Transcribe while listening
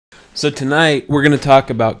So tonight we're going to talk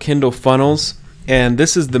about Kindle funnels, and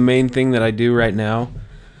this is the main thing that I do right now.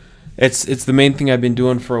 It's the main thing I've been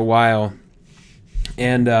doing for a while,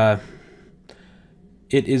 and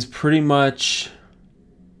it is pretty much,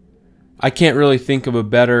 I can't really think of a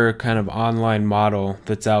better kind of online model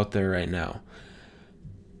that's out there right now.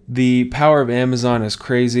 The power of Amazon is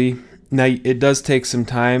crazy. Now, it does take some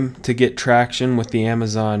time to get traction with the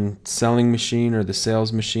Amazon selling machine or the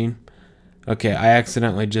sales machine. Okay, I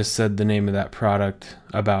accidentally just said the name of that product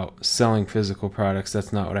about selling physical products.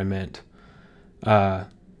 That's not what I meant. The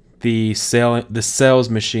sales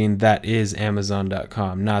machine, that is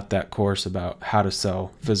Amazon.com, not that course about how to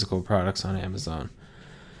sell physical products on Amazon.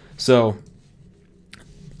 So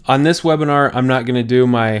on this webinar, I'm not going to do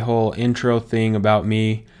my whole intro thing about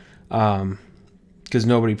me because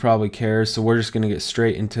nobody probably cares. So we're just going to get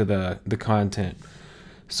straight into the content.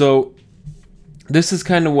 So this is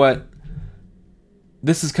kind of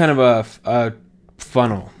a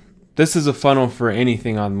funnel. This is a funnel for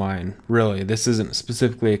anything online, really. This isn't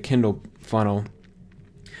specifically a Kindle funnel,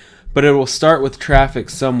 but it will start with traffic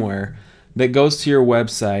somewhere that goes to your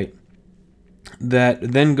website, that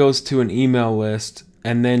then goes to an email list,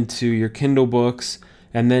 and then to your Kindle books,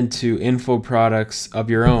 and then to info products of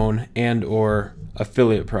your own and or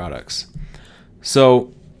affiliate products.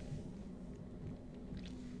 So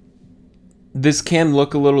this can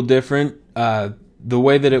look a little different. The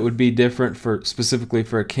way that it would be different specifically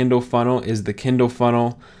for a Kindle funnel is the Kindle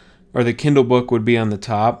funnel or the Kindle book would be on the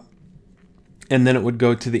top, and then it would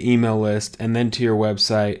go to the email list and then to your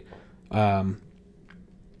website. And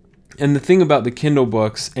the thing about the Kindle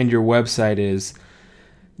books and your website is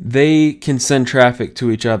they can send traffic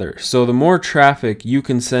to each other. So the more traffic you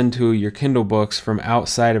can send to your Kindle books from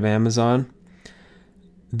outside of Amazon,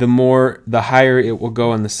 the higher it will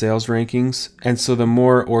go in the sales rankings. And so the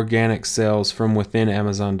more organic sales from within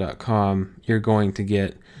Amazon.com you're going to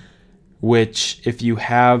get, which if you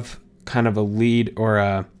have kind of a lead or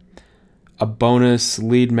a bonus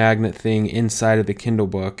lead magnet thing inside of the Kindle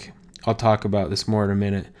book, I'll talk about this more in a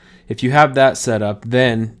minute. If you have that set up,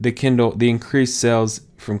 then the increased sales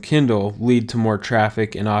from Kindle lead to more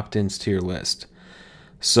traffic and opt-ins to your list.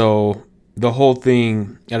 So the whole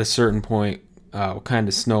thing at a certain point kind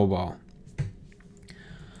of snowball.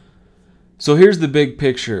 So here's the big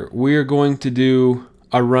picture. We are going to do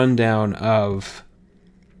a rundown of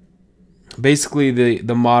basically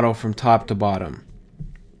the model from top to bottom.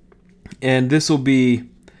 And this will be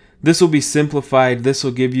simplified. This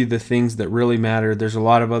will give you the things that really matter. There's a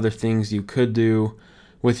lot of other things you could do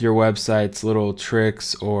with your websites, little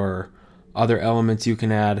tricks or other elements you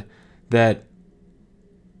can add that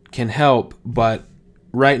can help, but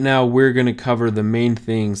right now we're going to cover the main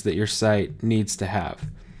things that your site needs to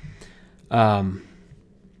have. The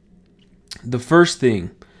first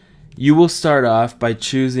thing, you will start off by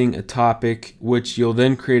choosing a topic which you'll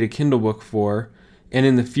then create a Kindle book for, and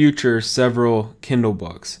in the future several Kindle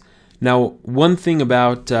books. Now, one thing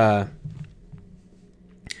about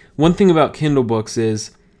Kindle books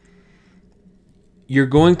is you're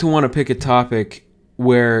going to want to pick a topic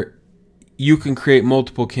where you can create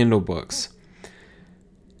multiple Kindle books.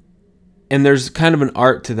 And there's kind of an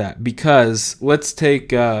art to that, because let's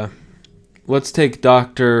take Dr.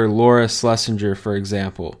 Laura Schlesinger, for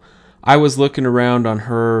example. I was looking around on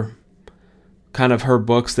her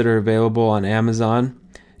books that are available on Amazon,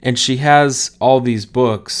 and she has all these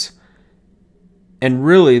books, and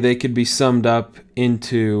really they could be summed up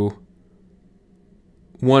into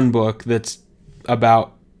one book that's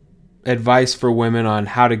about advice for women on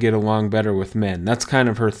how to get along better with men. That's kind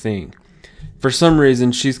of her thing. For some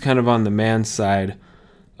reason, she's kind of on the man side.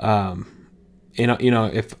 If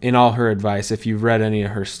in all her advice, if you've read any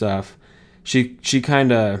of her stuff, she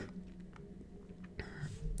kind of.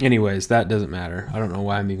 Anyways, that doesn't matter. I don't know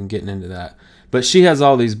why I'm even getting into that. But she has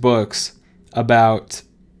all these books about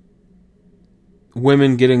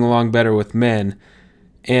women getting along better with men,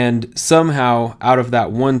 and somehow out of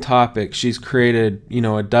that one topic, she's created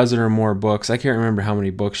a dozen or more books. I can't remember how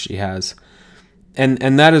many books she has.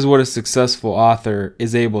 And that is what a successful author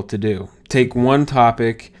is able to do. Take one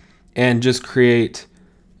topic and just create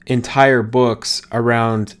entire books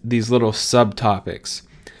around these little subtopics.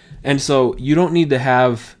 And so you don't need to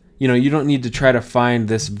have, you don't need to try to find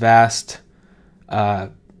this vast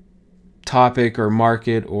topic or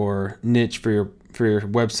market or niche for your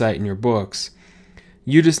website and your books.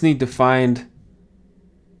 You just need to find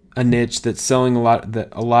a niche that's selling a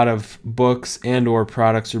lot of books and or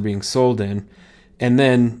products are being sold in. And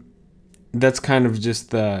then that's kind of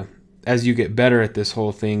just as you get better at this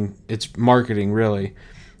whole thing, it's marketing really,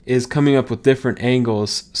 is coming up with different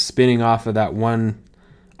angles, spinning off of that one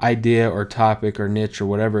idea or topic or niche or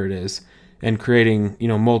whatever it is, and creating,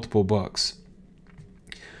 multiple books.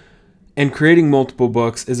 And creating multiple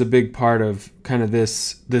books is a big part of kind of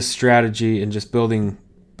this strategy and just building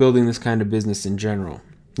this kind of business in general.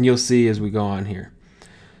 And you'll see as we go on here.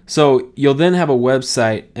 So you'll then have a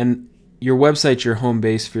website, and your website's your home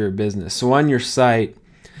base for your business. So on your site,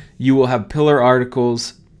 you will have pillar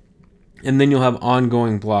articles, and then you'll have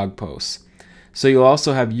ongoing blog posts. So you'll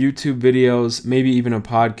also have YouTube videos, maybe even a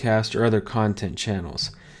podcast or other content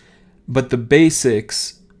channels. But the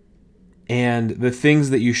basics and the things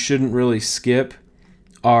that you shouldn't really skip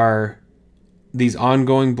are these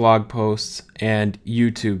ongoing blog posts and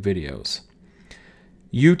YouTube videos.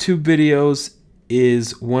 YouTube videos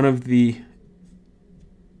is one of the,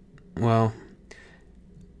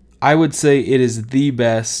 I would say it is the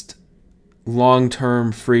best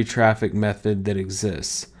long-term free traffic method that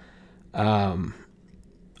exists. I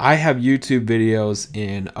have YouTube videos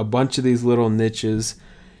in a bunch of these little niches,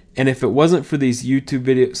 and if it wasn't for these YouTube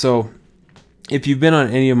videos, so if you've been on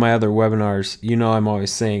any of my other webinars, I'm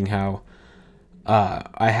always saying how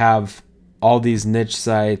I have all these niche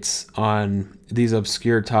sites on these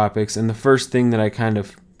obscure topics, and the first thing that I kind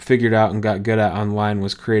of figured out and got good at online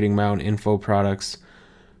was creating my own info products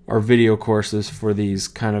or video courses for these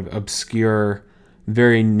kind of obscure,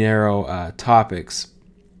 very narrow topics.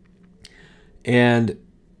 And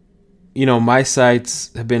my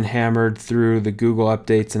sites have been hammered through the Google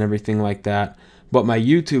updates and everything like that, but my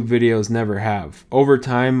YouTube videos never have. Over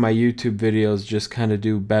time, my YouTube videos just kind of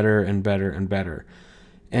do better and better and better.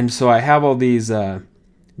 And so I have all these, that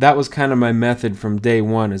was kind of my method from day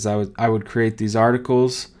one, is I would create these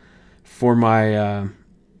articles for my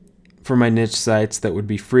niche sites that would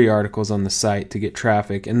be free articles on the site to get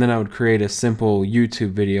traffic, and then I would create a simple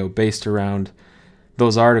YouTube video based around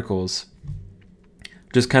those articles.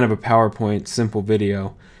 Just kind of a PowerPoint simple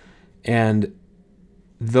video. And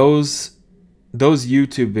those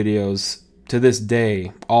YouTube videos, to this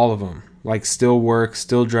day, all of them, still work,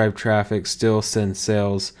 still drive traffic, still send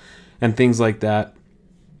sales, and things like that.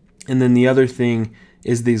 And then the other thing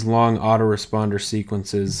is these long autoresponder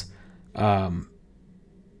sequences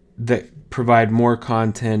that provide more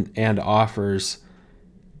content and offers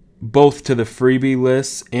both to the freebie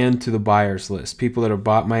lists and to the buyers list. People that have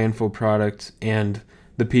bought my info product and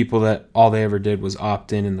the people that all they ever did was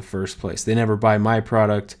opt in the first place. They never buy my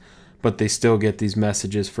product, but they still get these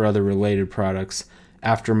messages for other related products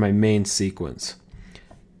after my main sequence.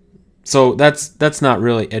 So that's not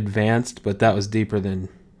really advanced, but that was deeper than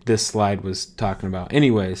this slide was talking about.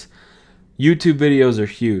 Anyways, YouTube videos are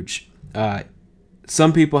huge.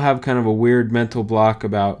 Some people have kind of a weird mental block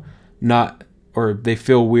about they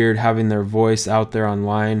feel weird having their voice out there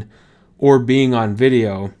online or being on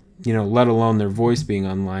video, let alone their voice being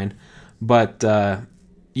online. But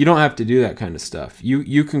you don't have to do that kind of stuff.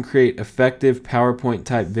 You can create effective PowerPoint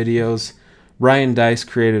type videos. Ryan Deiss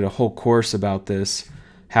created a whole course about this,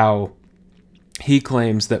 how he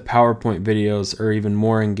claims that PowerPoint videos are even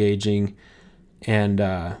more engaging and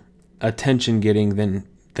attention getting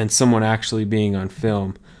than someone actually being on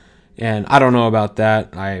film. And I don't know about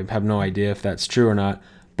that. I have no idea if that's true or not.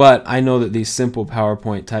 But I know that these simple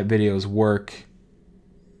PowerPoint type videos work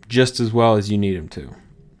just as well as you need them to.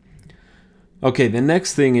 Okay, the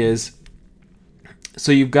next thing is,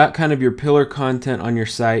 so you've got kind of your pillar content on your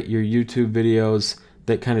site, your YouTube videos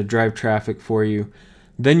that kind of drive traffic for you.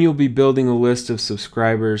 Then you'll be building a list of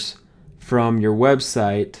subscribers from your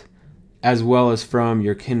website as well as from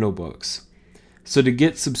your Kindle books. So to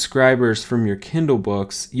get subscribers from your Kindle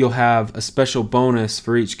books, you'll have a special bonus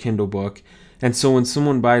for each Kindle book. And so when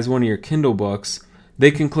someone buys one of your Kindle books,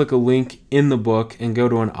 they can click a link in the book and go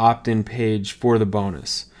to an opt-in page for the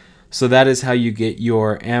bonus. So that is how you get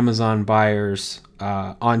your Amazon buyers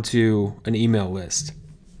onto an email list.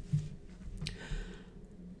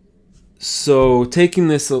 So taking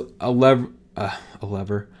this a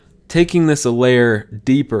layer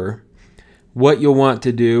deeper, what you'll want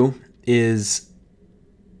to do is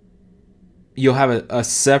you'll have a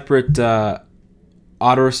separate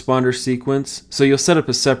autoresponder sequence. So you'll set up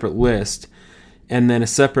a separate list and then a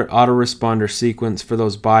separate autoresponder sequence for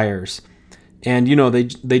those buyers. And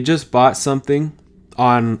they just bought something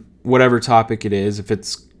on whatever topic it is. If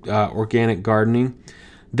it's organic gardening,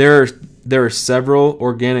 there are several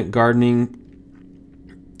organic gardening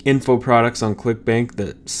info products on ClickBank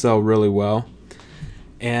that sell really well,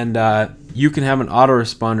 and you can have an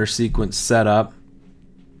autoresponder sequence set up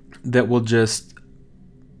that will just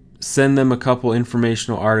send them a couple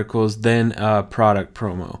informational articles, then a product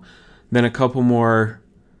promo, then a couple more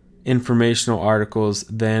informational articles,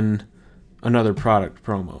 then another product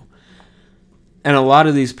promo. And a lot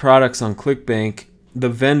of these products on ClickBank, the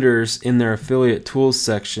vendors in their affiliate tools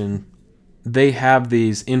section, they have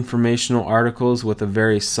these informational articles with a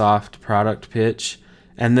very soft product pitch,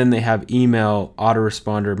 and then they have email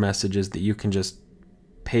autoresponder messages that you can just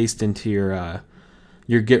paste into your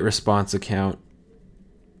GetResponse account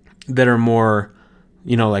that are more,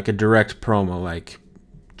 like a direct promo, like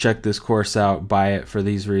check this course out, buy it for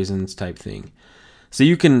these reasons type thing. So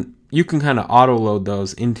you can kind of auto load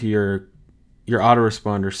those into your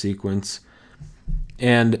autoresponder sequence.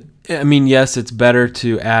 And I mean, yes, it's better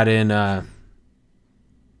to add in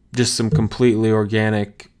just some completely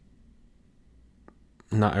organic,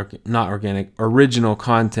 not organic, original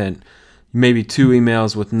content, maybe 2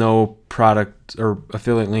 emails with no product or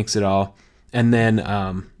affiliate links at all, and then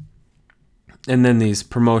these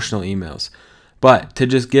promotional emails. But to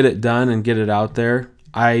just get it done and get it out there,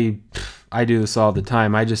 I do this all the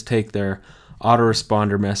time. I just take their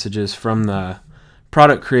autoresponder messages from the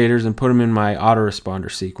product creators and put them in my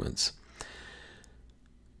autoresponder sequence.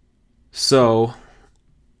 So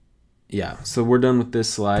yeah, so we're done with this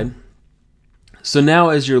slide. So now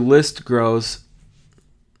as your list grows,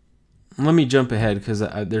 let me jump ahead because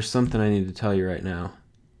there's something I need to tell you right now.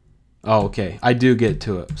 Oh, okay. I do get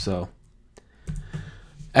to it. So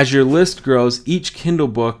as your list grows, each Kindle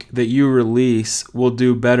book that you release will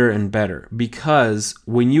do better and better, because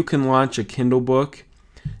when you can launch a Kindle book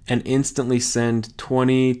and instantly send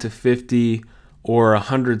 20 to 50 or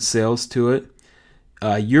 100 sales to it,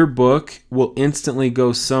 your book will instantly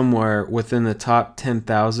go somewhere within the top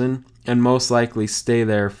 10,000 and most likely stay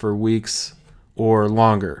there for weeks or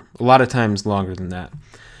longer. A lot of times longer than that,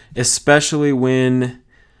 especially when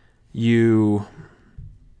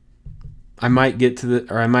I might get to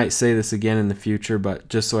I might say this again in the future, but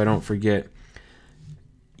just so I don't forget,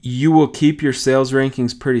 you will keep your sales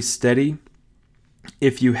rankings pretty steady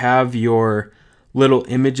if you have your little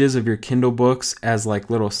images of your Kindle books as like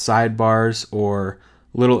little sidebars or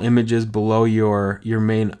little images below your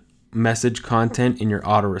main message content in your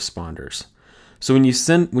autoresponders. So when you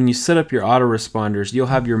set up your autoresponders, you'll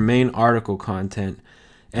have your main article content,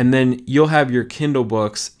 and then you'll have your Kindle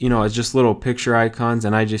books, as just little picture icons.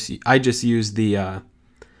 And I just use the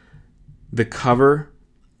cover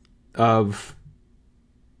of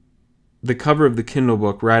the Kindle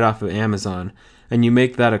book right off of Amazon, and you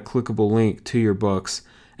make that a clickable link to your books,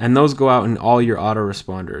 and those go out in all your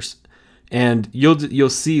autoresponders, and you'll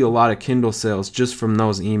see a lot of Kindle sales just from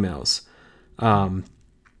those emails.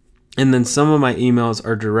 And then some of my emails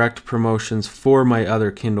are direct promotions for my other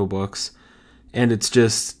Kindle books. And it's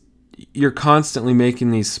just, you're constantly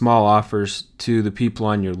making these small offers to the people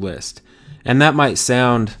on your list. And that might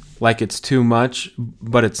sound like it's too much,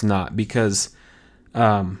 but it's not, because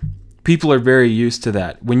people are very used to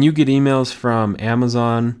that. When you get emails from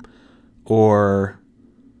Amazon or,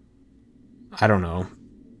 I don't know,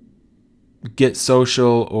 Get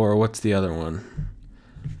Social, or what's the other one?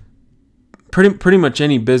 Pretty much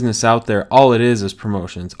any business out there, all it is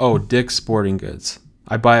promotions. Oh, Dick's Sporting Goods.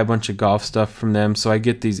 I buy a bunch of golf stuff from them, so I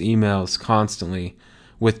get these emails constantly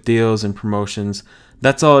with deals and promotions.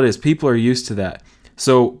 That's all it is. People are used to that.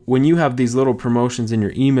 So when you have these little promotions in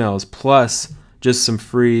your emails, plus just some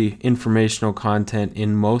free informational content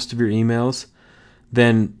in most of your emails,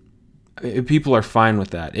 then people are fine with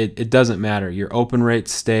that. It doesn't matter. Your open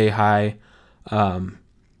rates stay high.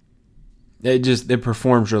 It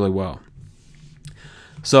performs really well.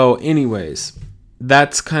 So anyways,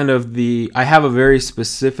 that's kind of I have a very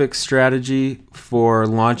specific strategy for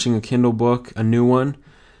launching a Kindle book, a new one,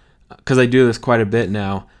 because I do this quite a bit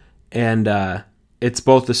now. And it's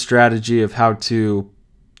both a strategy of how to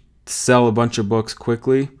sell a bunch of books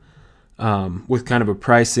quickly with kind of a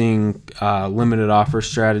pricing limited offer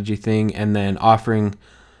strategy thing, and then offering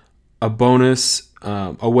a bonus,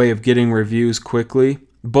 a way of getting reviews quickly.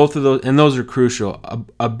 Both of those, and those are crucial.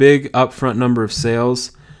 A big upfront number of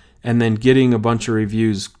sales, and then getting a bunch of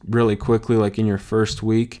reviews really quickly, like in your first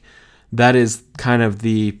week. That is kind of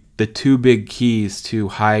the 2 big keys to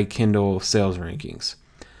high Kindle sales rankings.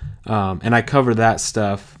 And I cover that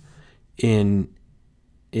stuff inside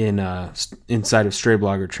of Stray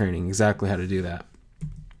Blogger Training, exactly how to do that.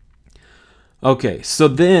 Okay, so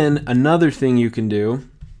then another thing you can do,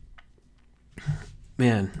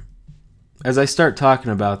 man, as I start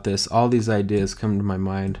talking about this, all these ideas come to my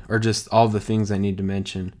mind, or just all the things I need to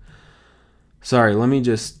mention. Sorry, let me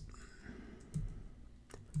just...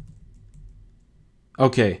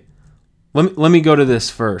 Okay, let me go to this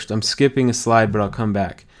first. I'm skipping a slide, but I'll come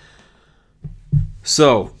back.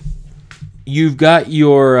 So, you've got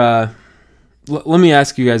your... let me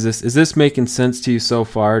ask you guys this. Is this making sense to you so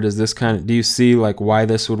far? Do you see like why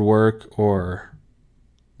this would work, or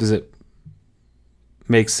Does it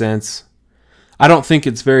make sense? I don't think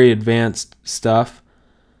it's very advanced stuff,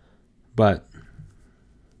 but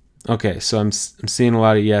okay, so I'm seeing a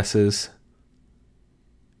lot of yeses.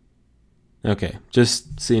 Okay,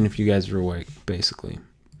 just seeing if you guys are awake, basically.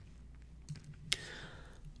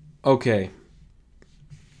 Okay.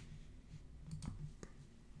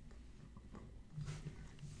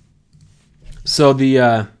 So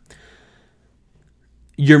the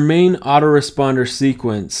your main autoresponder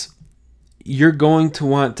sequence, you're going to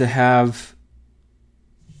want to have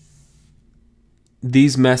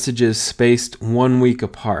these messages spaced 1 week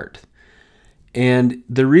apart. And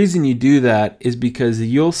the reason you do that is because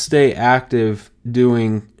you'll stay active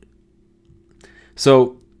doing...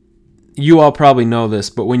 So you all probably know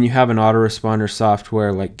this, but when you have an autoresponder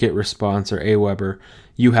software like GetResponse or Aweber,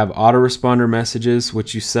 you have autoresponder messages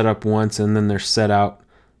which you set up once, and then they're sent out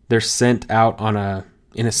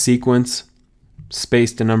in a sequence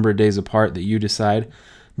spaced a number of days apart that you decide.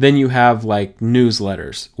 Then you have like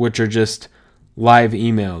newsletters, which are just live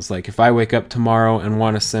emails. Like if I wake up tomorrow and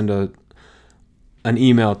want to send an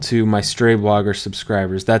email to my Stray Blogger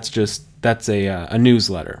subscribers, that's a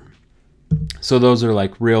newsletter. So those are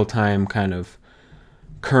like real-time kind of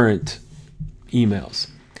current emails.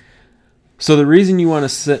 So the reason you want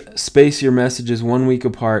to space your messages 1 week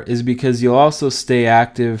apart is because you'll also stay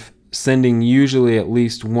active sending usually at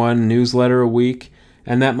least one newsletter a week,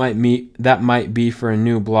 and that might be for a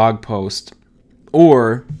new blog post.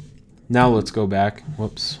 Or now let's go back.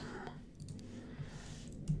 Whoops.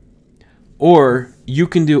 Or you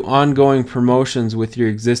can do ongoing promotions with your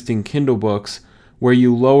existing Kindle books where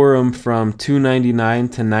you lower them from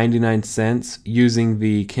 $2.99 to 99 cents using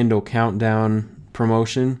the Kindle Countdown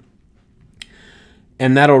promotion.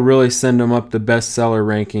 And that'll really send them up the bestseller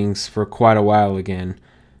rankings for quite a while again.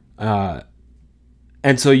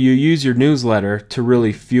 And so you use your newsletter to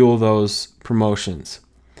really fuel those promotions.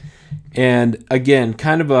 And again,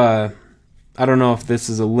 kind of I don't know if this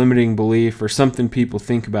is a limiting belief or something people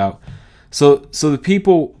think about. So the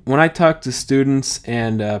people, when I talk to students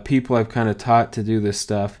and people I've kind of taught to do this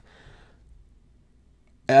stuff,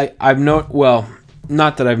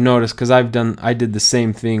 not that I've noticed, because I did the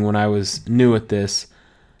same thing when I was new at this,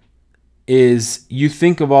 is you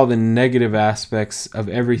think of all the negative aspects of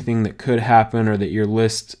everything that could happen or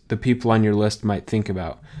that the people on your list might think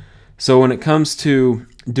about. So when it comes to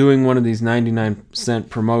doing one of these 99-cent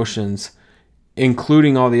promotions,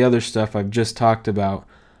 including all the other stuff I've just talked about,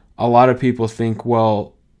 a lot of people think,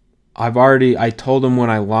 well, I told them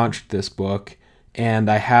when I launched this book, and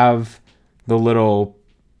I have the little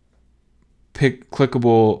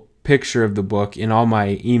clickable picture of the book in all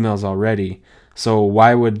my emails already. So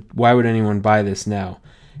why would anyone buy this now?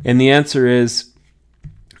 And the answer is,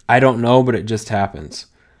 I don't know, but it just happens.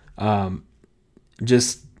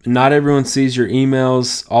 Just not everyone sees your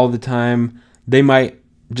emails all the time. They might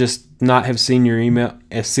just not have seen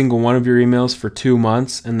a single one of your emails for 2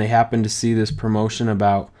 months, and they happen to see this promotion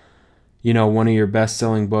about, one of your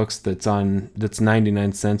best-selling books that's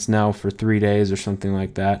 99 cents now for 3 days or something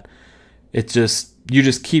like that. You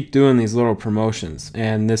just keep doing these little promotions,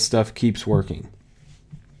 and this stuff keeps working.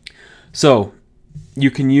 So you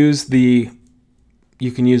can use a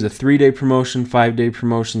 3-day promotion, 5-day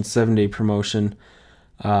promotion, 7-day promotion,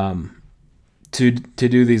 to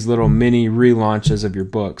do these little mini relaunches of your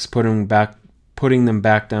books, putting them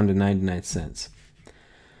back down to 99 cents.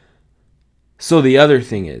 So the other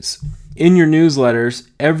thing is, in your newsletters,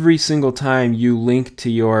 every single time you link to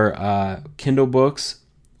your Kindle books,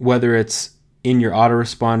 whether it's in your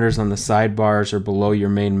autoresponders on the sidebars or below your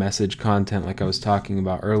main message content like I was talking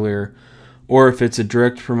about earlier, or if it's a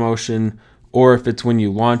direct promotion, or if it's when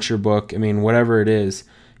you launch your book, whatever it is,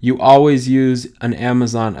 you always use an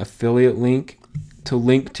Amazon affiliate link to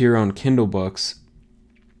link to your own Kindle books,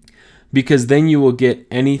 because then you will get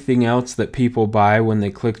anything else that people buy when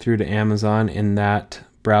they click through to Amazon in that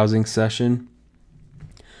browsing session,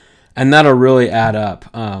 and that'll really add up.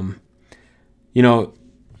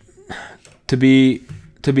 To be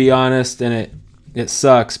honest, and it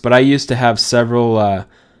sucks, but I used to have several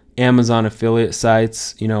Amazon affiliate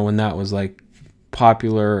sites, when that was like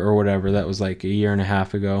popular or whatever. That was like a year and a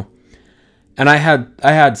half ago. And I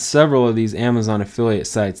had several of these Amazon affiliate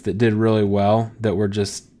sites that did really well, that were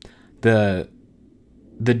just the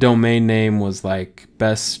domain name was like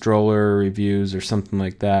Best Stroller Reviews or something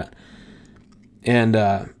like that. And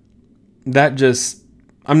I'm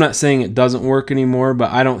not saying it doesn't work anymore,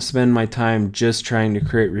 but I don't spend my time just trying to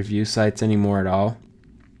create review sites anymore at all.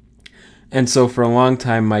 And so for a long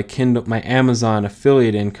time, my Amazon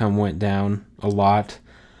affiliate income went down a lot,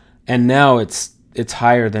 and now it's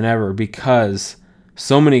higher than ever because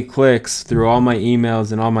so many clicks through all my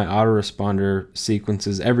emails and all my autoresponder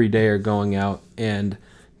sequences every day are going out, and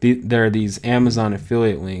there are these Amazon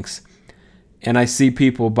affiliate links, and I see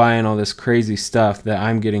people buying all this crazy stuff that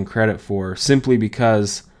I'm getting credit for simply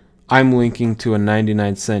because I'm linking to a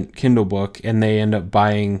 99-cent Kindle book, and they end up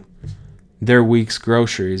buying their week's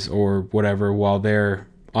groceries or whatever while they're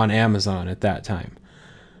on Amazon at that time.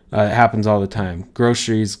 It happens all the time.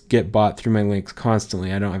 Groceries get bought through my links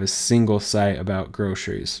constantly. I don't have a single site about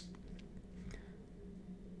groceries.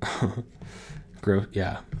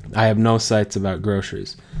 Yeah, I have no sites about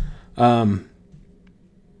groceries. So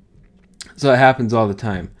it happens all the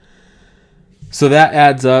time. So that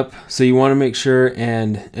adds up. So you want to make sure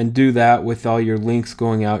and do that with all your links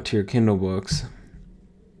going out to your Kindle books.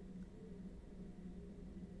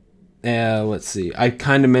 Let's see. I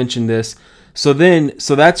kind of mentioned this. So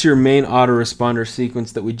that's your main autoresponder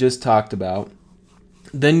sequence that we just talked about.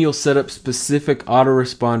 Then you'll set up specific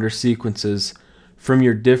autoresponder sequences from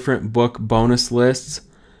your different book bonus lists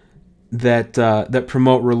that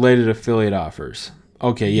promote related affiliate offers.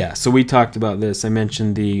 Okay, yeah. So we talked about this. I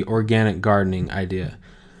mentioned the organic gardening idea.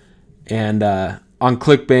 And on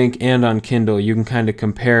ClickBank and on Kindle, you can kind of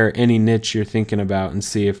compare any niche you're thinking about and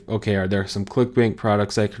see if, okay, are there some ClickBank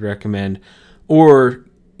products I could recommend? Or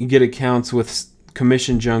you get accounts with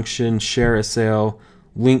Commission Junction, Share a Sale,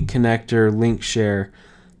 Link Connector, Link Share.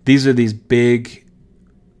 These are these big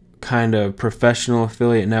kind of professional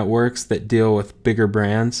affiliate networks that deal with bigger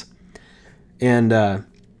brands. And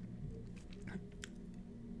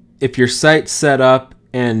if your site's set up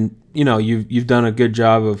and you've done a good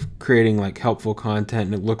job of creating like helpful content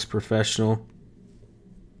and it looks professional,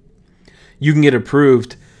 you can get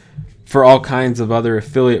approved for all kinds of other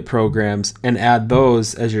affiliate programs and add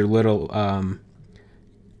those as your little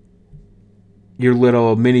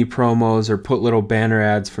mini promos, or put little banner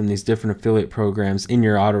ads from these different affiliate programs in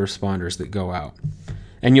your autoresponders that go out.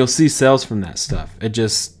 And you'll see sales from that stuff. It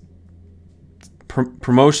just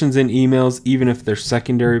promotions in emails, even if they're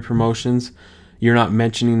secondary promotions, you're not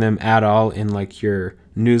mentioning them at all in like your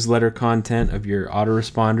newsletter content of your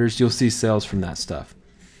autoresponders, you'll see sales from that stuff.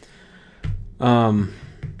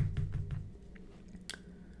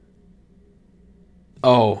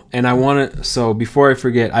 Oh, and so before I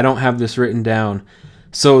forget, I don't have this written down.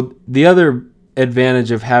 So the other advantage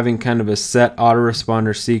of having kind of a set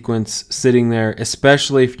autoresponder sequence sitting there,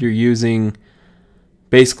 especially if you're using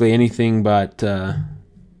basically anything but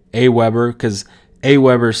Aweber, because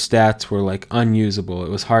Aweber's stats were like unusable. It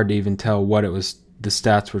was hard to even tell what it was the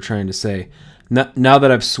stats were trying to say. Now that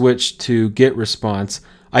I've switched to GetResponse,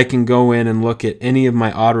 I can go in and look at any of my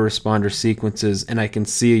autoresponder sequences, and I can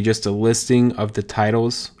see just a listing of the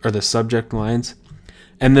titles or the subject lines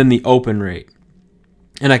and then the open rate.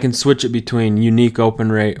 And I can switch it between unique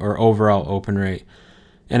open rate or overall open rate.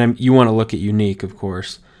 And you want to look at unique, of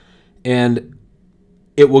course. And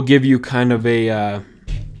it will give you kind of a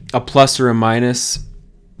plus or a minus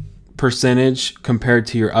percentage compared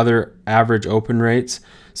to your other average open rates.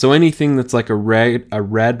 So anything that's like a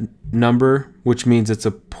red number, which means it's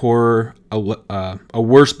a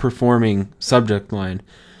worse performing subject line,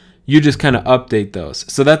 you just kind of update those.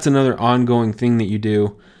 So that's another ongoing thing that you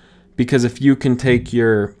do, because if you can take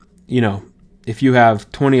your, if you have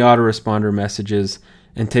 20 autoresponder messages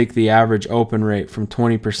and take the average open rate from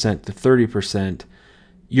 20% to 30%,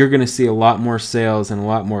 you're going to see a lot more sales and a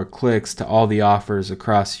lot more clicks to all the offers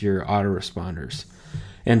across your autoresponders.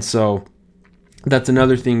 And so that's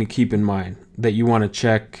another thing to keep in mind, that you want to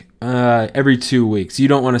check every 2 weeks. You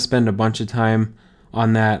don't want to spend a bunch of time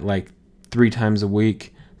on that like 3 times a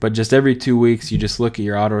week, but just every 2 weeks you just look at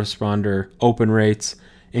your autoresponder open rates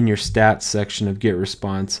in your stats section of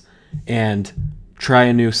GetResponse and try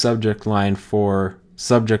a new subject line for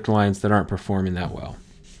subject lines that aren't performing that well.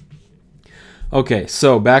 Okay,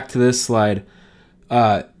 so back to this slide.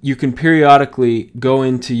 You can periodically go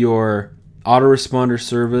into your autoresponder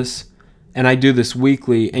service, and I do this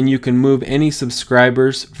weekly, and you can move any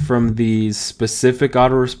subscribers from these specific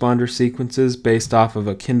autoresponder sequences based off of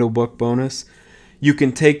a Kindle book bonus. You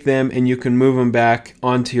can take them and you can move them back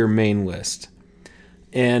onto your main list.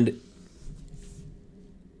 And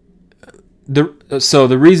so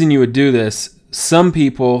the reason you would do this, some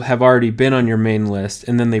people have already been on your main list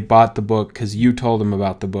and then they bought the book because you told them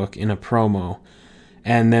about the book in a promo,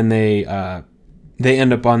 and then they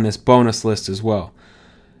end up on this bonus list as well.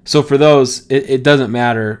 So for those, it doesn't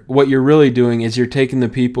matter. What you're really doing is you're taking the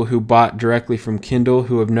people who bought directly from Kindle,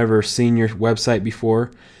 who have never seen your website before,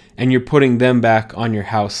 and you're putting them back on your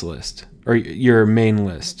house list or your main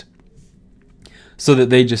list, so that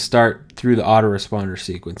they just start through the autoresponder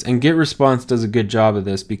sequence. And GetResponse does a good job of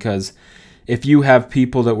this, because if you have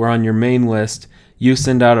people that were on your main list, you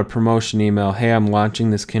send out a promotion email, hey, I'm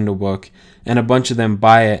launching this Kindle book, and a bunch of them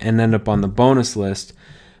buy it and end up on the bonus list.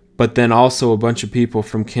 But then also a bunch of people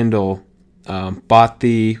from Kindle bought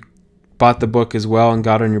the book as well and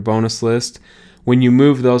got on your bonus list. When you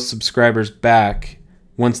move those subscribers back,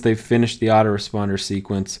 once they've finished the autoresponder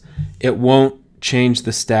sequence, it won't change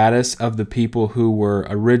the status of the people who were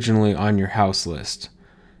originally on your house list.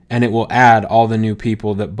 And it will add all the new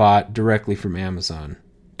people that bought directly from Amazon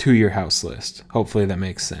to your house list. Hopefully that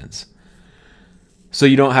makes sense. So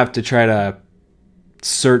you don't have to try to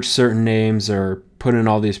search certain names or put in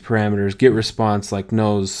all these parameters.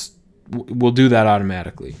 GetResponse will do that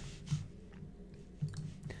automatically.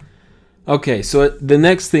 Okay, so the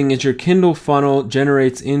next thing is your Kindle funnel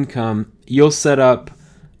generates income. You'll set up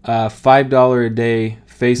 $5 a day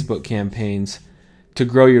Facebook campaigns to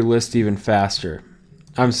grow your list even faster.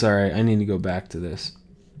 I'm sorry, I need to go back to this.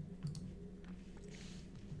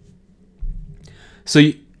 So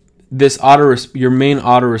your main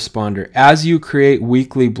autoresponder, as you create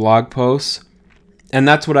weekly blog posts, and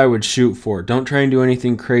that's what I would shoot for. Don't try and do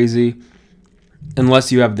anything crazy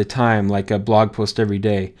unless you have the time, like a blog post every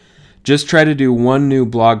day. Just try to do one new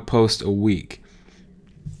blog post a week.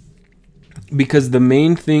 Because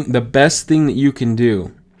the best thing that you can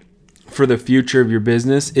do for the future of your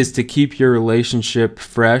business is to keep your relationship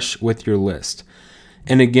fresh with your list.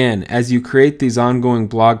 And again, as you create these ongoing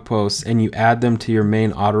blog posts and you add them to your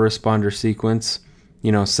main autoresponder sequence,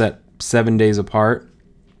 set 7 days apart,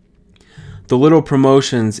 the little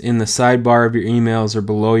promotions in the sidebar of your emails or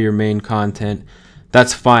below your main content,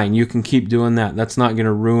 that's fine. You can keep doing that. That's not going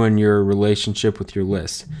to ruin your relationship with your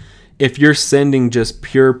list. If you're sending just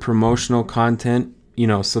pure promotional content,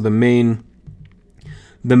 so the main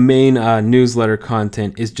newsletter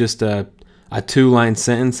content is just a 2-line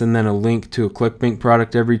sentence and then a link to a ClickBank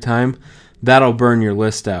product every time, that'll burn your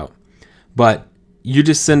list out. But you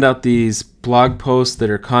just send out these blog posts that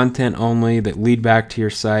are content only, that lead back to your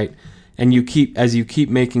site, and as you keep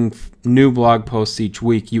making new blog posts each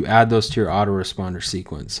week, you add those to your autoresponder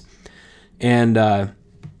sequence. And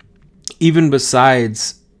even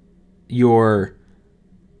besides the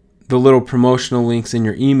little promotional links in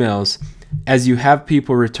your emails, as you have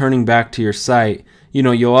people returning back to your site,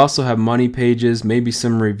 you'll also have money pages, maybe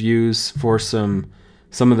some reviews for some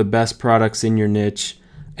of the best products in your niche,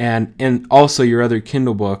 and also your other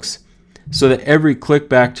Kindle books, so that every click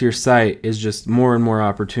back to your site is just more and more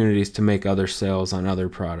opportunities to make other sales on other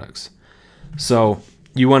products. So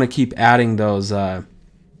you want to keep adding those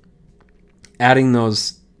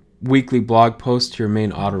weekly blog posts to your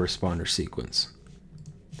main autoresponder sequence.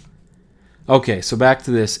 Okay, so back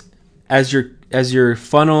to this. As your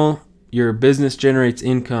funnel, your business generates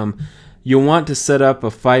income, you'll want to set up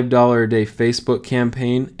a $5 a day Facebook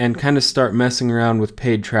campaign and kind of start messing around with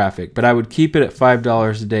paid traffic. But I would keep it at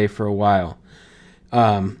 $5 a day for a while.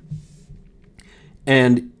 And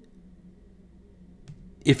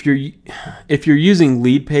if you're using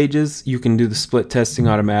lead pages, you can do the split testing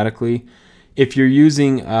automatically. If you're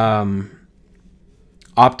using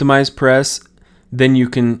Optimize Press, then you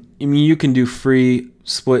can do free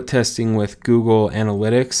split testing with Google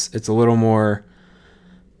Analytics. It's a little more,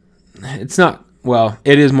 it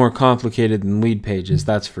is more complicated than lead pages,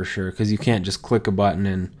 that's for sure, because you can't just click a button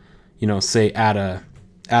and say add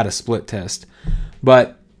a split test.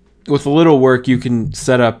 But with a little work, you can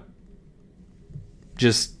set up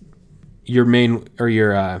just your main or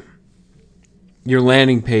your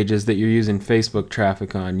landing pages that you're using Facebook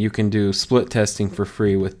traffic on. You can do split testing for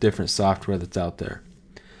free with different software that's out there.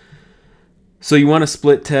 So you want to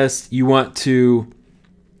split test. You want to,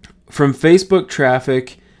 from Facebook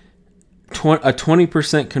traffic, a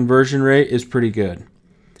 20% conversion rate is pretty good.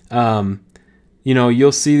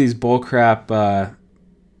 You'll see these bullcrap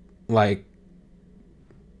like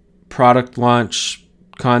product launch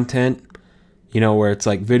content, where it's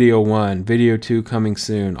like video 1, video 2 coming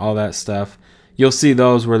soon, all that stuff. You'll see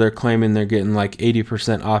those where they're claiming they're getting like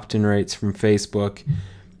 80% opt-in rates from Facebook.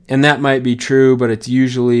 And that might be true, but it's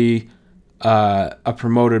usually a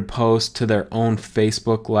promoted post to their own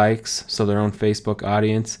Facebook likes, so their own Facebook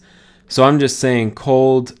audience. So I'm just saying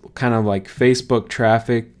cold, kind of like Facebook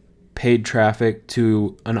traffic, paid traffic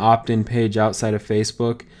to an opt-in page outside of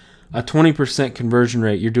Facebook, a 20% conversion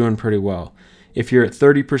rate, you're doing pretty well. If you're at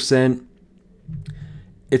 30%,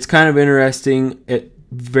 it's kind of interesting. It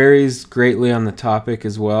varies greatly on the topic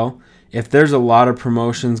as well. If there's a lot of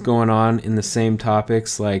promotions going on in the same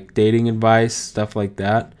topics like dating advice, stuff like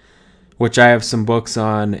that, which I have some books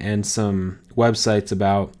on and some websites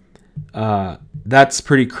about, that's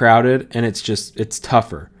pretty crowded and it's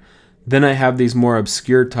tougher. Then I have these more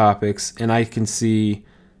obscure topics, and I can see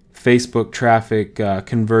Facebook traffic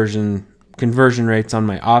conversion rates on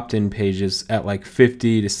my opt-in pages at like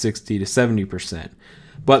 50 to 60 to 70%.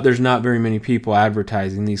 But there's not very many people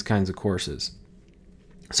advertising these kinds of courses.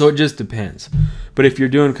 So it just depends. But if you're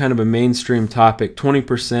doing kind of a mainstream topic,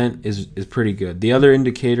 20% is pretty good. The other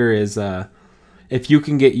indicator is if you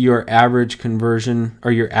can get your average conversion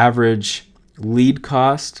or your average lead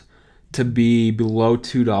cost to be below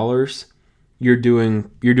 $2, you're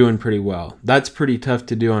doing pretty well. That's pretty tough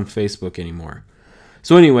to do on Facebook anymore.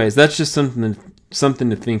 So anyways, that's just something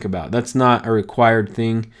to think about. That's not a required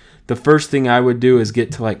thing. The first thing I would do is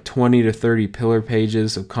get to like 20 to 30 pillar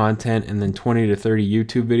pages of content and then 20 to 30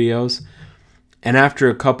 YouTube videos. And after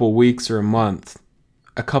a couple weeks or a months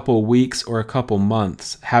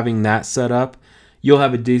having that set up, you'll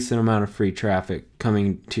have a decent amount of free traffic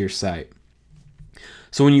coming to your site.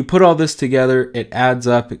 So when you put all this together, it adds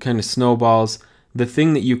up, it kind of snowballs. The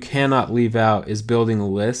thing that you cannot leave out is building a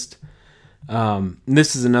list.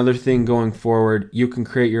 This is another thing going forward. You can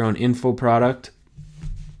create your own info product.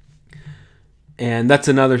 And that's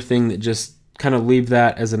another thing that just kind of leave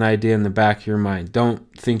that as an idea in the back of your mind.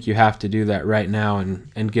 Don't think you have to do that right now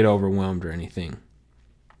and get overwhelmed or anything.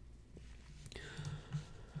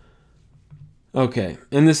 Okay,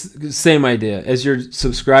 and this same idea. As your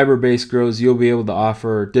subscriber base grows, you'll be able to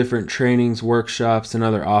offer different trainings, workshops, and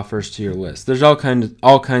other offers to your list. There's all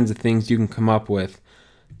kinds of things you can come up with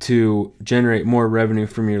to generate more revenue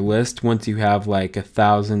from your list once you have like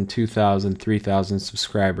 1,000, 2,000, 3,000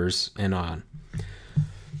 subscribers and on.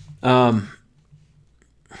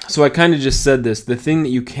 So I kind of just said this. The thing that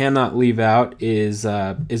you cannot leave out is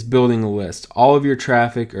building a list. All of your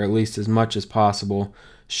traffic, or at least as much as possible,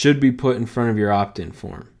 should be put in front of your opt-in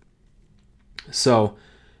form. So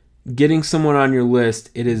getting someone on your list,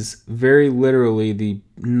 it is very literally the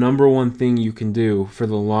number one thing you can do for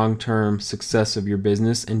the long-term success of your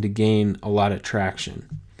business and to gain a lot of traction.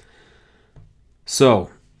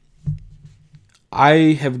 So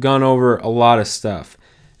I have gone over a lot of stuff.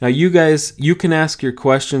 Now you guys, you can ask your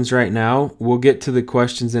questions right now. We'll get to the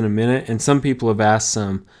questions in a minute, and some people have asked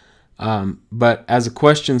some. But as the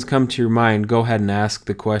questions come to your mind, go ahead and ask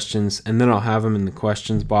the questions, and then I'll have them in the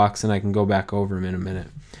questions box, and I can go back over them in a minute.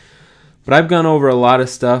 But I've gone over a lot of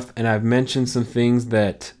stuff, and I've mentioned some things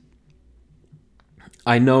that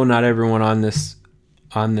I know not everyone on this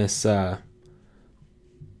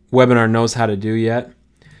webinar knows how to do yet.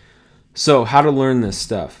 So how to learn this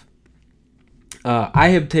stuff. I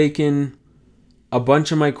have taken a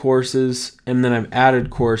bunch of my courses, and then I've added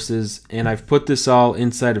courses, and I've put this all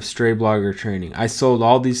inside of Stray Blogger Training. I sold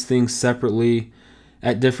all these things separately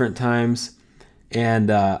at different times,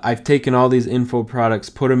 and I've taken all these info products,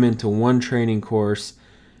 put them into one training course,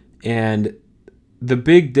 and the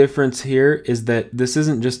big difference here is that this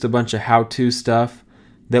isn't just a bunch of how-to stuff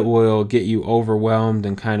that will get you overwhelmed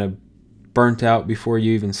and kind of burnt out before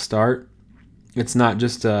you even start. It's not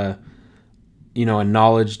just a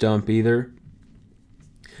knowledge dump either.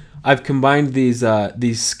 I've combined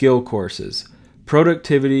these skill courses,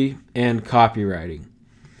 productivity and copywriting,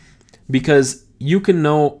 because you can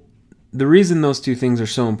know, the reason those two things are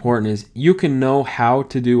so important is you can know how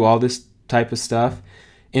to do all this type of stuff.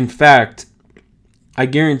 In fact, I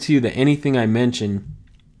guarantee you that anything I mention,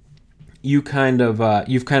 you've kind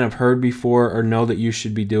of heard before or know that you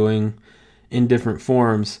should be doing in different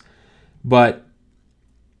forms. But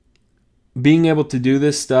being able to do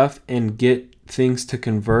this stuff and get things to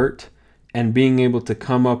convert, and being able to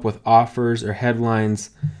come up with offers or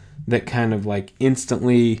headlines that kind of like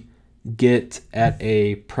instantly get at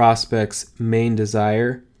a prospect's main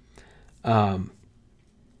desire,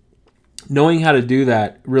 knowing how to do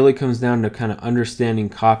that really comes down to kind of understanding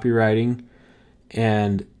copywriting.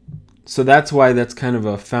 And so that's why that's kind of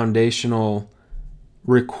a foundational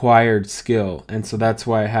required skill. And so that's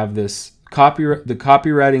why I have this the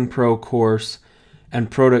Copywriting Pro course and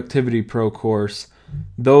Productivity Pro course.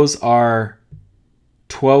 Those are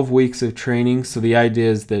 12 weeks of training. So the idea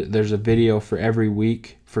is that there's a video for every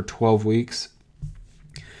week for 12 weeks.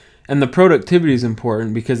 And the productivity is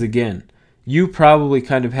important because, again, you probably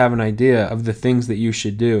kind of have an idea of the things that you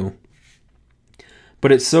should do.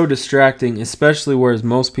 But it's so distracting, especially whereas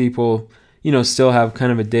most people, still have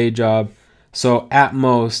kind of a day job. So at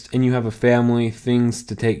most, and you have a family, things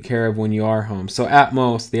to take care of when you are home. So at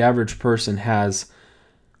most, the average person has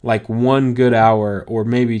like 1 good hour or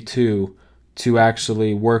maybe 2 to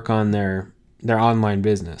actually work on their online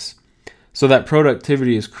business. So that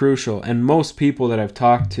productivity is crucial. And most people that I've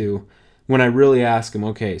talked to, when I really ask them,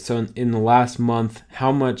 okay, so in the last month,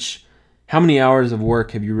 how many hours of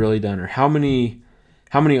work have you really done? Or how many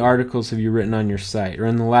how many articles have you written on your site? Or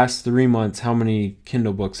in the last 3 months, how many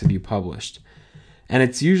Kindle books have you published? And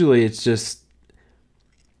it's usually, it's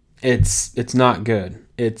not good.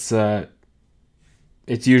 It's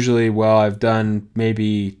usually, well, I've done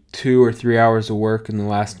maybe 2 or 3 hours of work in the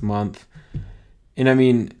last month. And I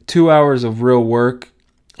mean, 2 hours of real work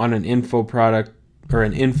on an info product or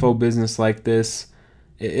an info business like this,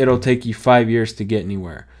 it'll take you 5 years to get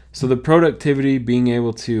anywhere. So the productivity, being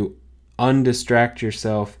able to undistract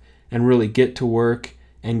yourself and really get to work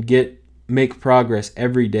and make progress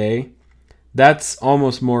every day, that's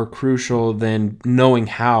almost more crucial than knowing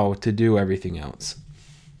how to do everything else.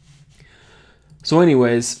 So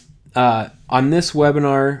anyways, on this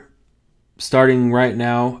webinar, starting right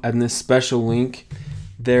now, and this special link,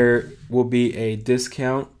 there will be a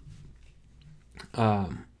discount.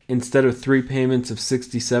 Instead of 3 payments of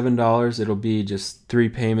 $67, it'll be just 3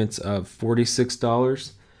 payments of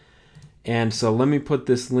 $46. And so let me put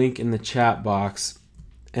this link in the chat box,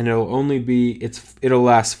 and it'll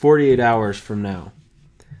last 48 hours from now.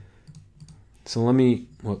 So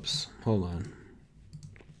hold on.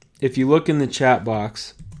 If you look in the chat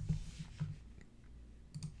box,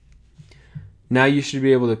 now you should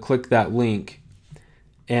be able to click that link,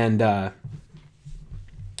 and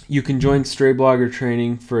you can join Stray Blogger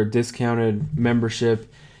Training for a discounted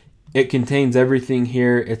membership. It contains everything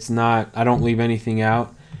here. I don't leave anything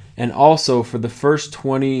out. And also for the first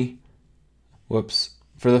 30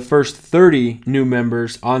 new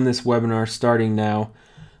members on this webinar starting now,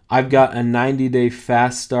 I've got a 90-day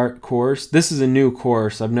fast start course. This is a new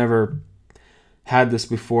course. I've never had this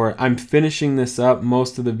before. I'm finishing this up.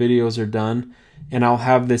 Most of the videos are done, and I'll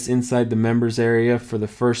have this inside the members area for the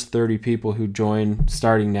first 30 people who join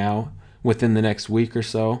starting now within the next week or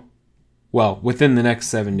so. Well, within the next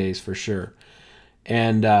 7 days for sure.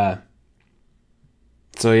 And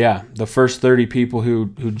so yeah, the first 30 people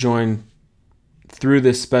who join through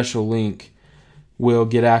this special link will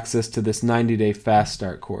get access to this 90-day fast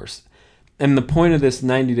start course. And the point of this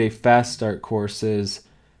 90-day fast start course is,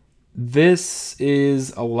 this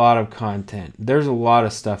is a lot of content. There's a lot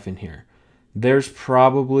of stuff in here. There's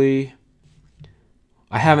probably,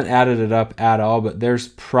 I haven't added it up at all, but there's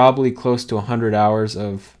probably close to 100 hours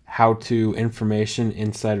of how-to information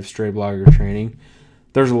inside of Stray Blogger Training.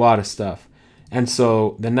 There's a lot of stuff. And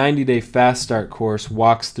so the 90-day fast start course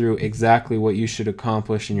walks through exactly what you should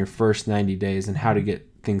accomplish in your first 90 days and how to get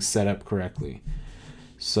things set up correctly.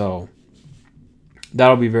 So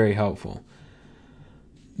that'll be very helpful.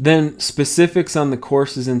 Then specifics on the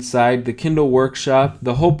courses inside. The Kindle Workshop,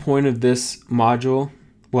 the whole point of this module,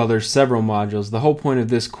 well, there's several modules. The whole point of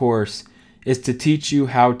this course is to teach you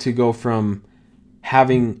how to go from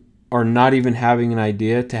having or not even having an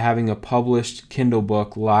idea to having a published Kindle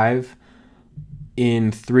book live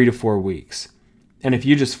in 3 to 4 weeks. And if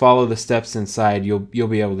you just follow the steps inside, you'll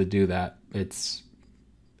be able to do that. It's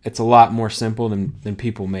a lot more simple than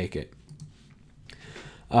people make it.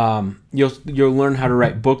 You'll learn how to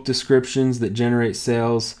write book descriptions that generate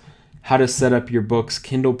sales, how to set up your book's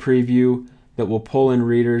Kindle preview that will pull in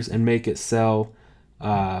readers and make it sell,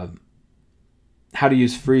 how to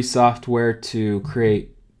use free software to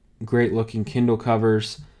create great looking Kindle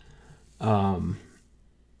covers.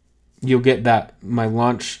 You'll get my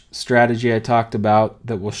launch strategy I talked about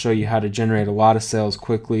that will show you how to generate a lot of sales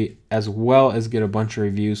quickly, as well as get a bunch of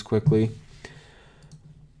reviews quickly.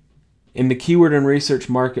 In the Keyword and Research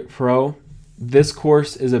Market Pro, this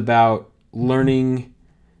course is about learning.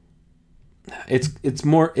 It's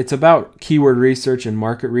about keyword research and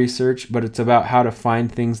market research, but it's about how to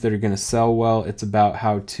find things that are going to sell well. It's about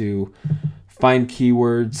how to find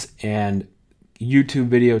keywords and YouTube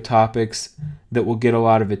video topics that will get a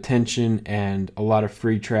lot of attention and a lot of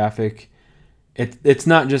free traffic. It's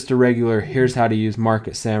not just a regular, here's how to use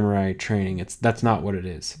Market Samurai training. That's not what it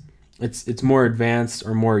is. It's more advanced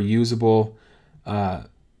or more usable,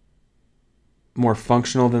 more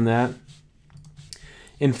functional than that.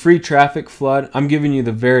 In Free Traffic Flood, I'm giving you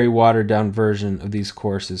the very watered down version of these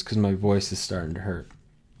courses because my voice is starting to hurt.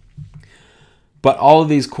 But all of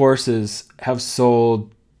these courses have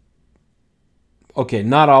sold, okay,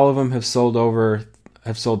 not all of them have sold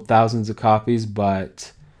thousands of copies,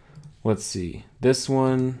 but let's see. This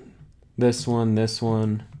one, this one, this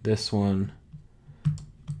one, this one,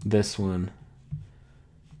 this one.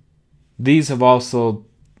 These have all sold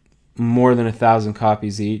more than 1,000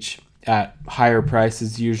 copies each at higher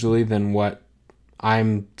prices usually than what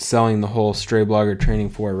I'm selling the whole Stray Blogger training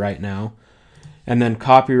for right now. And then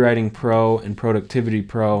Copywriting Pro and Productivity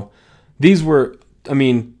Pro. These were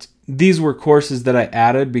courses that I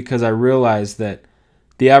added because I realized that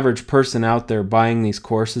the average person out there buying these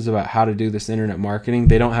courses about how to do this internet marketing,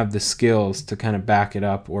 they don't have the skills to kind of back it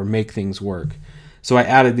up or make things work. So I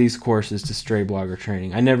added these courses to Stray Blogger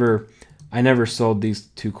Training. I never sold these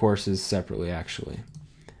two courses separately, actually.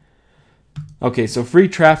 Okay, so free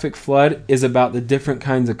traffic flood is about the different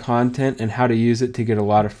kinds of content and how to use it to get a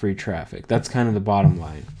lot of free traffic. That's kind of the bottom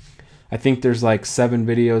line. I think there's like 7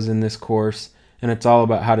 videos in this course, and it's all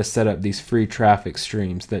about how to set up these free traffic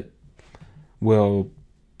streams that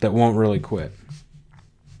won't really quit.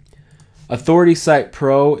 Authority Site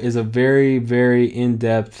Pro is a very, very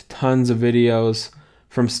in-depth, tons of videos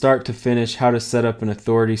from start to finish, how to set up an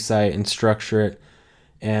authority site and structure it.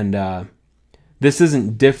 And this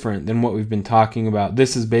isn't different than what we've been talking about.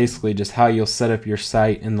 This is basically just how you'll set up your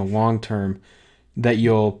site in the long term, that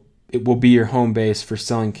it will be your home base for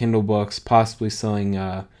selling Kindle books, possibly selling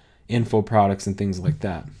info products and things like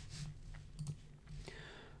that.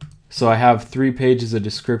 So I have 3 pages of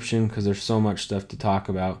description because there's so much stuff to talk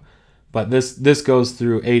about. But this goes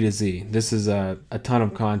through A to Z. This is a ton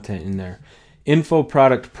of content in there. Info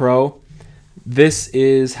Product Pro. This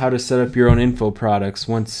is how to set up your own info products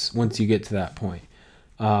once you get to that point.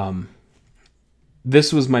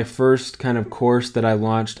 This was my first kind of course that I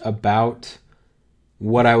launched about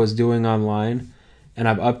what I was doing online, and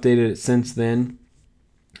I've updated it since then.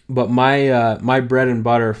 But my bread and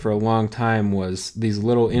butter for a long time was these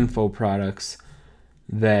little info products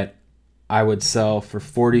that I would sell for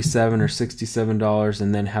 $47 or $67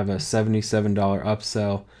 and then have a $77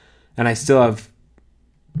 upsell. And I still have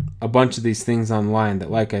a bunch of these things online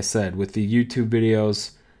that, like I said, with the YouTube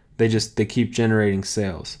videos, they keep generating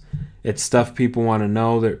sales. It's stuff people want to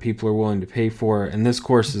know, that people are willing to pay for, and this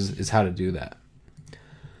course is how to do that.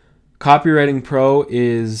 Copywriting Pro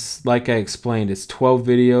is, like I explained, it's 12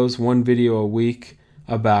 videos, 1 video a week,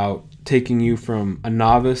 about taking you from a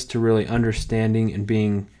novice to really understanding and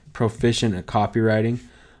being proficient at copywriting.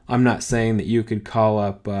 I'm not saying that you could call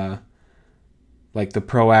up like the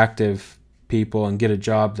proactive people and get a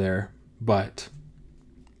job there, but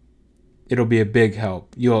it'll be a big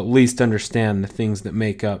help. You'll at least understand the things that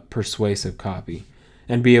make up persuasive copy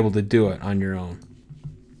and be able to do it on your own.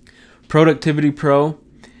 Productivity Pro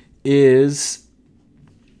this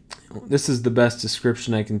is the best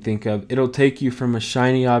description I can think of. It'll take you from a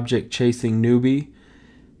shiny object chasing newbie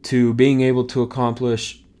to being able to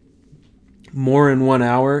accomplish more in 1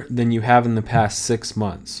 hour than you have in the past 6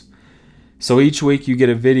 months. So each week you get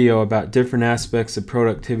a video about different aspects of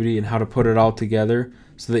productivity and how to put it all together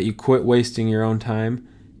so that you quit wasting your own time,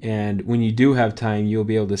 and when you do have time, you'll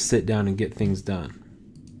be able to sit down and get things done.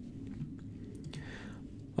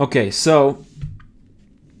 Okay, so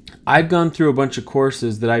I've gone through a bunch of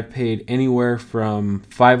courses that I've paid anywhere from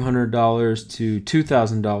 $500 to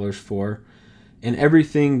 $2,000 for, and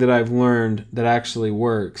everything that I've learned that actually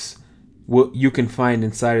works, you can find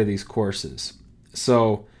inside of these courses.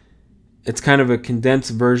 So it's kind of a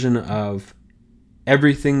condensed version of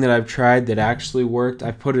everything that I've tried that actually worked.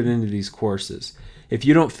 I've put it into these courses. If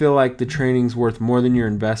you don't feel like the training's worth more than your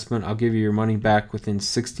investment, I'll give you your money back within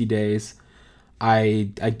 60 days. I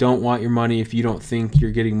don't want your money if you don't think you're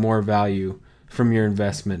getting more value from your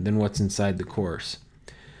investment than what's inside the course.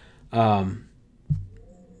 I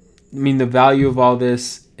mean, the value of all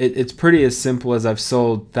this, it's pretty as simple as I've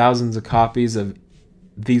sold thousands of copies of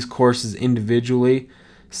these courses individually,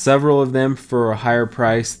 several of them for a higher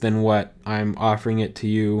price than what I'm offering it to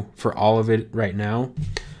you for all of it right now.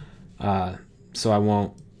 So I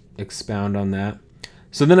won't expound on that.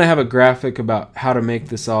 So then I have a graphic about how to make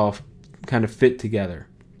this all kind of fit together.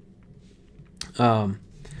 In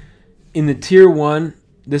the tier 1,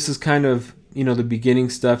 this is kind of, the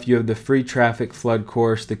beginning stuff. You have the free traffic flood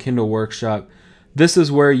course, the Kindle workshop. This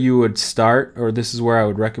is where you would start, or this is where I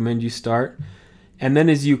would recommend you start. And then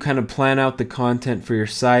as you kind of plan out the content for your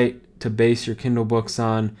site to base your Kindle books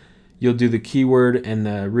on, you'll do the keyword and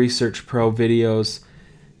the Research Pro videos.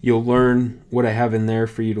 You'll learn what I have in there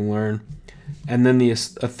for you to learn. And then the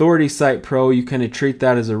Authority Site Pro, you kind of treat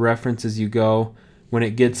that as a reference as you go. When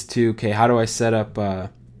it gets to, okay, how do I set up,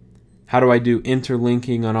 how do I do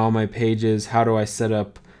interlinking on all my pages? How do I set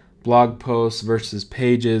up blog posts versus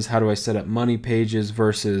pages? How do I set up money pages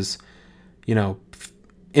versus,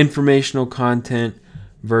 informational content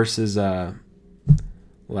versus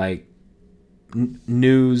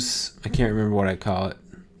news? I can't remember what I call it.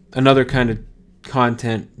 Another kind of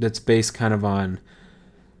content that's based kind of on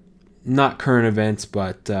not current events,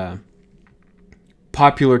 but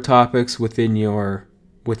popular topics within your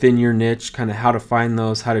niche, kind of how to find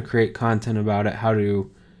those, how to create content about it, how to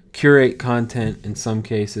curate content in some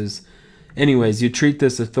cases. Anyways, you treat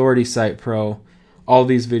this Authority Site Pro all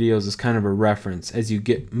these videos as kind of a reference as you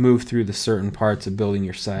move through the certain parts of building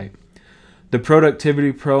your site. The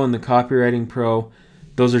Productivity Pro and the Copywriting Pro,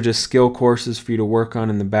 those are just skill courses for you to work on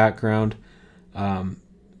in the background.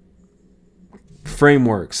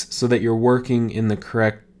 Frameworks so that you're working in the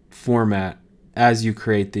correct format as you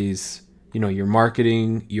create these, your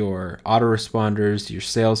marketing, your autoresponders, your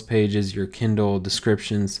sales pages, your Kindle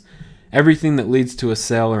descriptions, everything that leads to a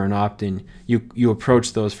sale or an opt-in, you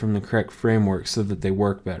approach those from the correct framework so that they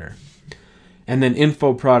work better. And then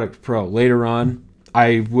Info Product Pro. Later on,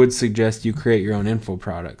 I would suggest you create your own info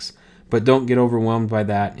products, but don't get overwhelmed by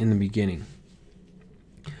that in the beginning.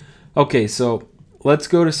 Okay, so let's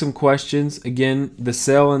go to some questions. Again, the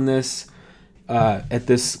sale on this at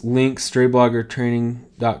this link,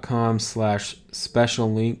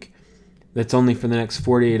 straybloggertraining.com/special link. That's only for the next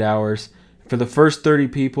 48 hours. For the first 30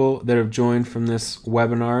 people that have joined from this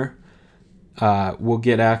webinar, will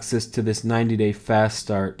get access to this 90-day fast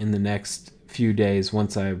start in the next few days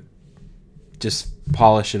once I just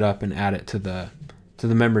polish it up and add it to the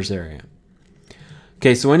members area.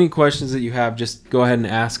 Okay, so any questions that you have, just go ahead and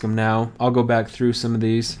ask them now. I'll go back through some of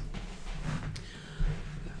these.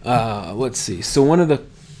 Let's see. So one of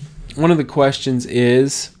the questions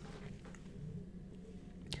is,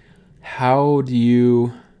 how do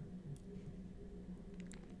you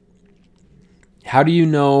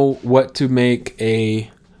know what to make a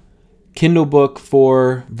Kindle book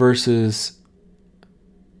for versus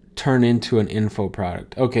turn into an info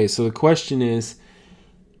product? Okay, so the question is,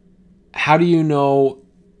 how do you know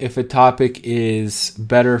if a topic is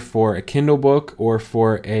better for a Kindle book or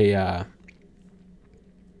for an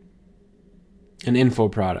info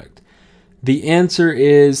product? The answer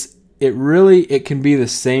is it can be the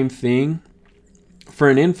same thing. For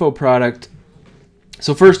an info product,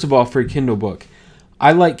 so first of all, for a Kindle book,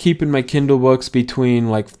 I like keeping my Kindle books between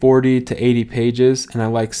like 40 to 80 pages, and I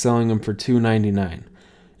like selling them for $2.99.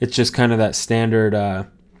 It's just kind of that standard.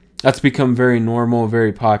 That's become very normal,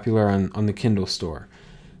 very popular on the Kindle store.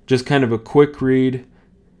 Just kind of a quick read.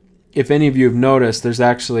 If any of you have noticed, there's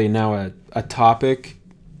actually now a topic,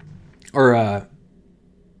 or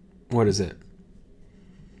what is it?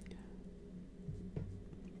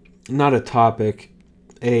 Not a topic,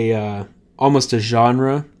 almost a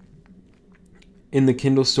genre in the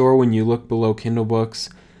Kindle store. When you look below Kindle books,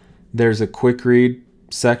 there's a quick read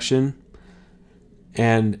section.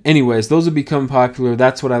 And anyways, those have become popular.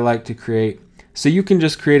 That's what I like to create. So you can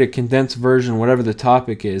just create a condensed version, whatever the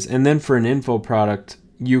topic is. And then for an info product,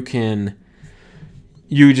 you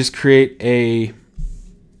just create a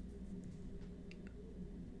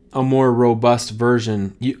more robust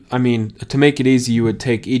version. To make it easy, you would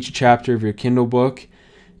take each chapter of your Kindle book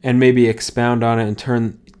and maybe expound on it and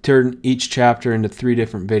turn each chapter into 3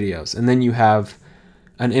 different videos. And then you have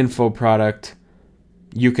an info product.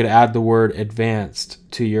 You could add the word advanced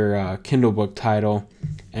to your Kindle book title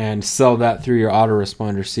and sell that through your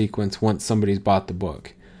autoresponder sequence once somebody's bought the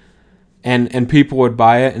book. And people would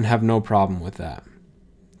buy it and have no problem with that.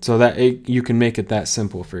 So you can make it that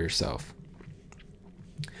simple for yourself.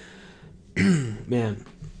 Man,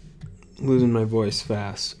 losing my voice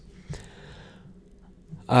fast.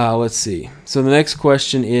 Let's see. So the next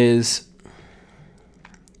question is,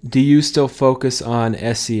 do you still focus on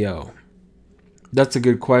SEO? That's a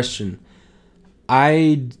good question.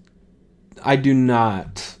 I do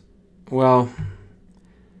not. Well,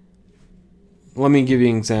 let me give you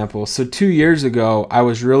an example. So 2 years ago, I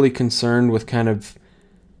was really concerned with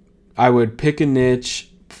I would pick a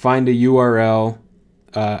niche, find a URL,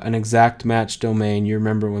 an exact match domain. You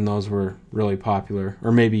remember when those were really popular,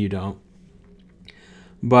 or maybe you don't.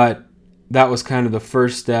 But that was kind of the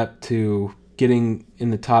first step to getting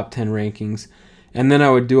in the top 10 rankings. And then I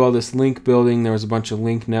would do all this link building. There was a bunch of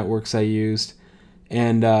link networks I used.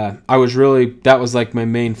 And that was like my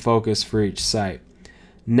main focus for each site.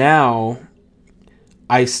 Now,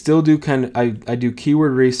 I still do I do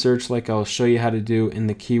keyword research, like I'll show you how to do in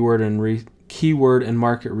the Keyword and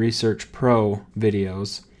Market Research Pro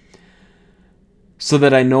videos, so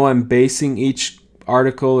that I know I'm basing each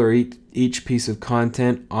article or each piece of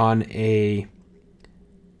content on a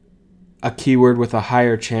keyword with a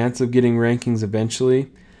higher chance of getting rankings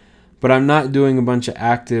eventually. But I'm not doing a bunch of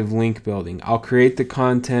active link building. I'll create the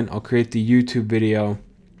content, I'll create the YouTube video,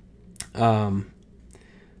 then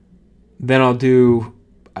I'll do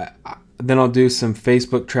some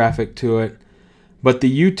Facebook traffic to it. But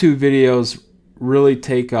the YouTube videos really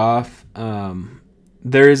take off.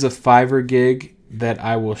 There is a Fiverr gig that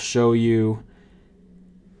I will show you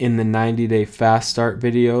in the 90-day fast start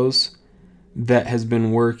videos that has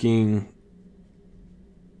been working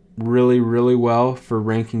really well for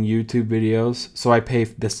ranking YouTube videos. So I pay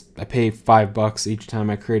 $5 each time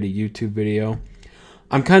I create a YouTube video.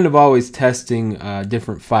 I'm kind of always testing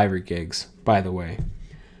different Fiverr gigs, by the way.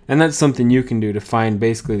 And that's something you can do to find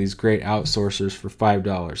basically these great outsourcers for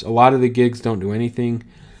 $5. A lot of the gigs don't do anything,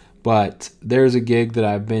 but there's a gig that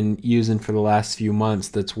I've been using for the last few months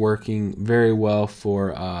that's working very well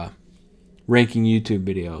for ranking YouTube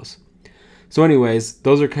videos. So anyways,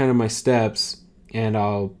 those are kind of my steps, and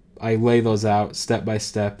I lay those out step by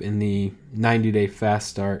step in the 90-day fast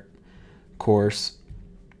start course.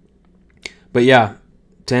 But yeah,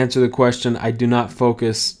 to answer the question, I do not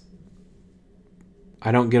focus,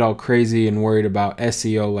 I don't get all crazy and worried about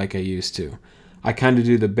SEO like I used to. I kind of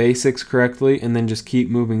do the basics correctly and then just keep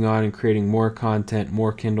moving on and creating more content,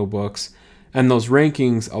 more Kindle books. And those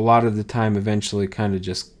rankings, a lot of the time, eventually kind of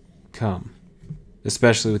just come,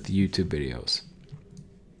 especially with the YouTube videos.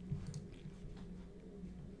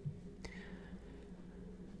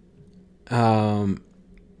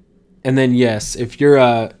 And then yes, if you're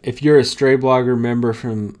a Stray Blogger member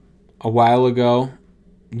from a while ago,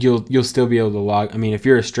 you'll still be able to log. I mean, if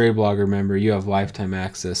you're a Stray Blogger member, you have lifetime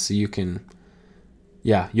access, so you can,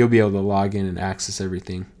 yeah, you'll be able to log in and access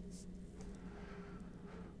everything.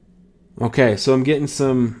 Okay, so I'm getting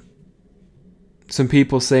some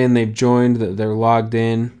people saying they've joined, that they're logged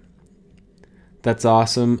in. That's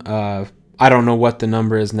awesome. I don't know what the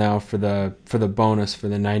number is now for the bonus for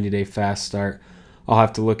the 90-day fast start. I'll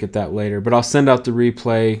have to look at that later, but I'll send out the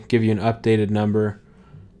replay, give you an updated number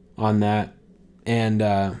on that. And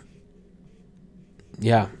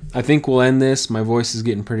yeah, I think we'll end this. My voice is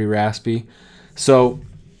getting pretty raspy. So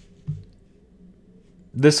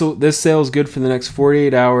this sale is good for the next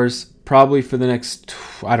 48 hours, probably for the next,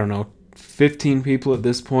 I don't know, 15 people at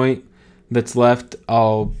this point that's left.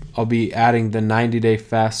 I'll be adding the 90-day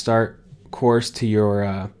fast start course to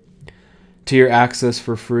your access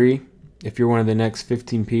for free if you're one of the next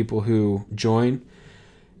 15 people who join.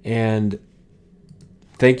 And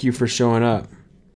thank you for showing up.